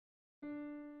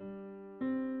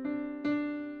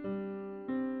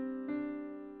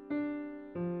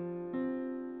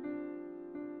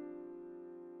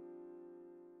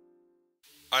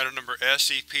Item Number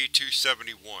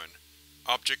SCP-271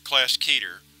 Object Class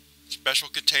Keter Special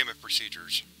Containment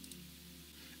Procedures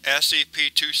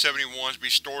SCP-271 is to be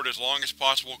stored as long as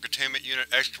possible in Containment Unit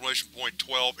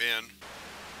 !12 in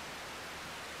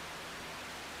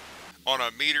on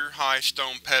a meter-high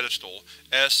stone pedestal,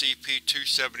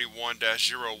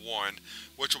 SCP-271-01,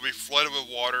 which will be flooded with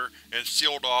water and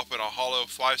sealed off in a hollow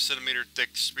 5 cm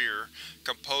thick sphere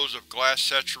composed of glass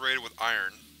saturated with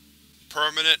iron.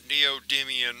 Permanent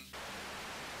neodymium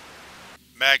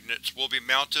magnets will be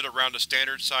mounted around the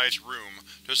standard-sized room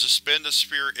to suspend the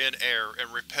sphere in air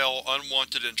and repel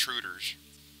unwanted intruders.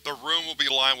 The room will be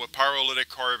lined with pyrolytic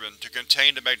carbon to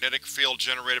contain the magnetic field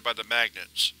generated by the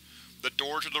magnets. The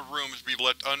doors of the rooms will be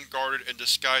left unguarded and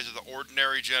disguised as an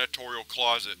ordinary janitorial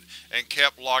closet, and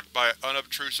kept locked by an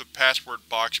unobtrusive password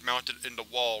box mounted in the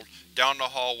wall down the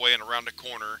hallway and around the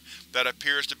corner that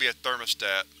appears to be a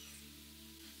thermostat.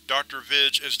 Dr.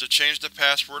 Vidge is to change the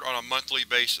password on a monthly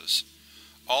basis.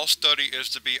 All study is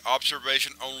to be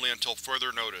observation only until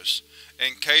further notice.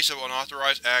 In case of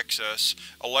unauthorized access,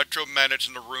 electromagnets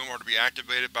in the room are to be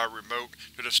activated by remote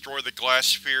to destroy the glass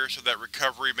sphere so that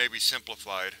recovery may be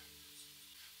simplified.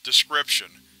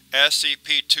 Description: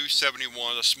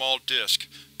 SCP-271 is a small disk,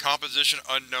 composition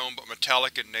unknown but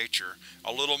metallic in nature,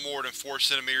 a little more than 4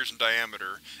 cm in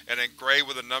diameter, and engraved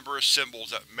with a number of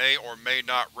symbols that may or may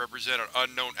not represent an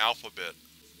unknown alphabet.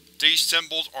 These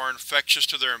symbols are infectious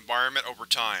to their environment over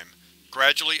time,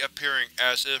 gradually appearing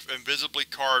as if invisibly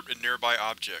carved in nearby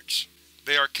objects.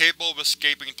 They are capable of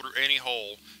escaping through any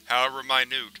hole, however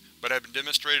minute, but have been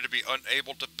demonstrated to be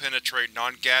unable to penetrate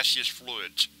non-gaseous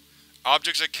fluids.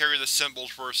 Objects that carry the symbols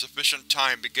for a sufficient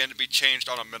time begin to be changed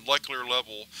on a molecular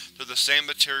level to the same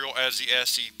material as the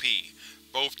SCP.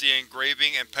 Both the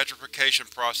engraving and petrification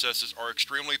processes are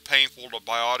extremely painful to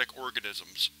biotic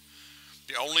organisms.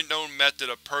 The only known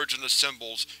method of purging the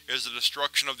symbols is the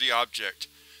destruction of the object,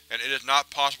 and it is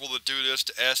not possible to do this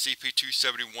to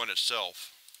SCP-271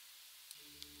 itself.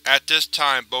 At this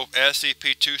time, both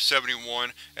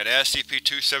SCP-271 and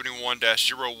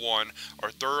SCP-271-01 are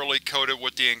thoroughly coated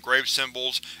with the engraved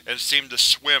symbols and seem to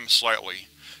swim slightly.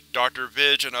 Dr.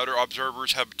 Vidge and other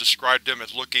observers have described them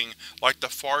as looking like the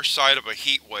far side of a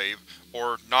heat wave,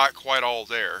 or not quite all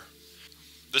there.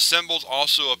 The symbols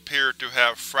also appear to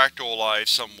have fractalized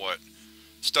somewhat.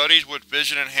 Studies with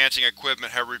vision-enhancing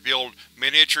equipment have revealed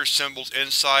miniature symbols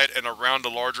inside and around the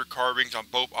larger carvings on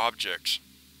both objects.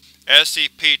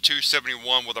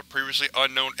 SCP-271 was a previously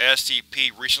unknown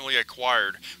SCP recently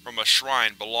acquired from a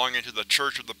shrine belonging to the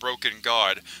Church of the Broken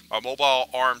God by Mobile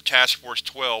Armed Task Force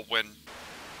 12 when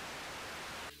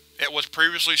it was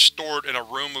previously stored in a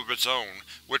room of its own,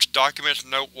 which documents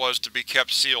note was to be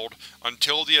kept sealed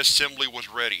until the assembly was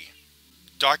ready.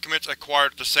 Documents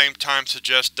acquired at the same time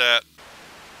suggest that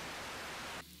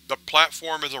the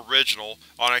platform is original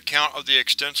on account of the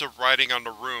extensive writing on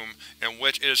the room in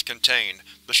which it is contained.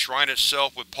 The shrine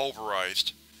itself was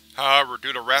pulverized. However,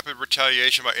 due to rapid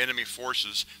retaliation by enemy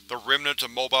forces, the remnants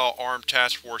of Mobile Armed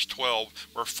Task Force 12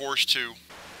 were forced to.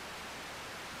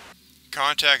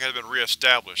 Contact has been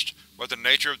re-established, but the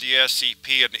nature of the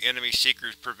SCP and the enemy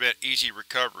seekers prevent easy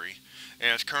recovery,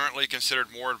 and is currently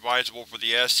considered more advisable for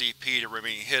the SCP to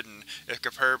remain hidden if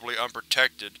comparatively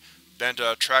unprotected than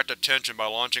to attract attention by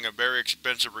launching a very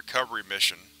expensive recovery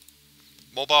mission.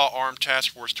 Mobile Armed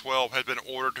Task Force 12 has been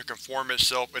ordered to conform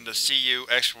itself into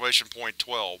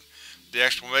CU!!12, the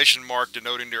exclamation mark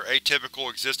denoting their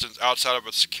atypical existence outside of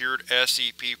a secured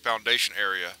SCP Foundation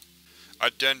area.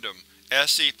 Addendum: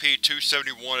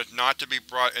 SCP-271 is not to be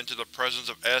brought into the presence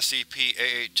of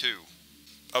SCP-882.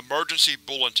 Emergency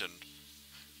Bulletin: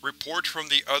 reports from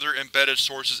the other embedded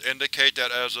sources indicate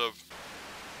that as of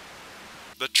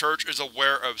the Church is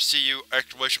aware of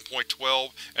CU!!12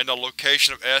 and the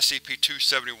location of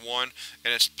SCP-271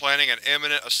 and is planning an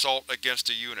imminent assault against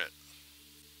the unit.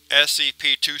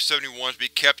 SCP-271 is to be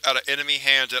kept out of enemy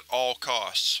hands at all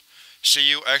costs.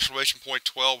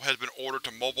 CU!!12 has been ordered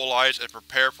to mobilize and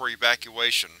prepare for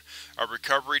evacuation. A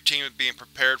recovery team is being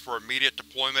prepared for immediate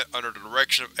deployment under the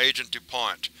direction of Agent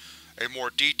DuPont. A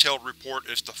more detailed report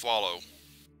is to follow.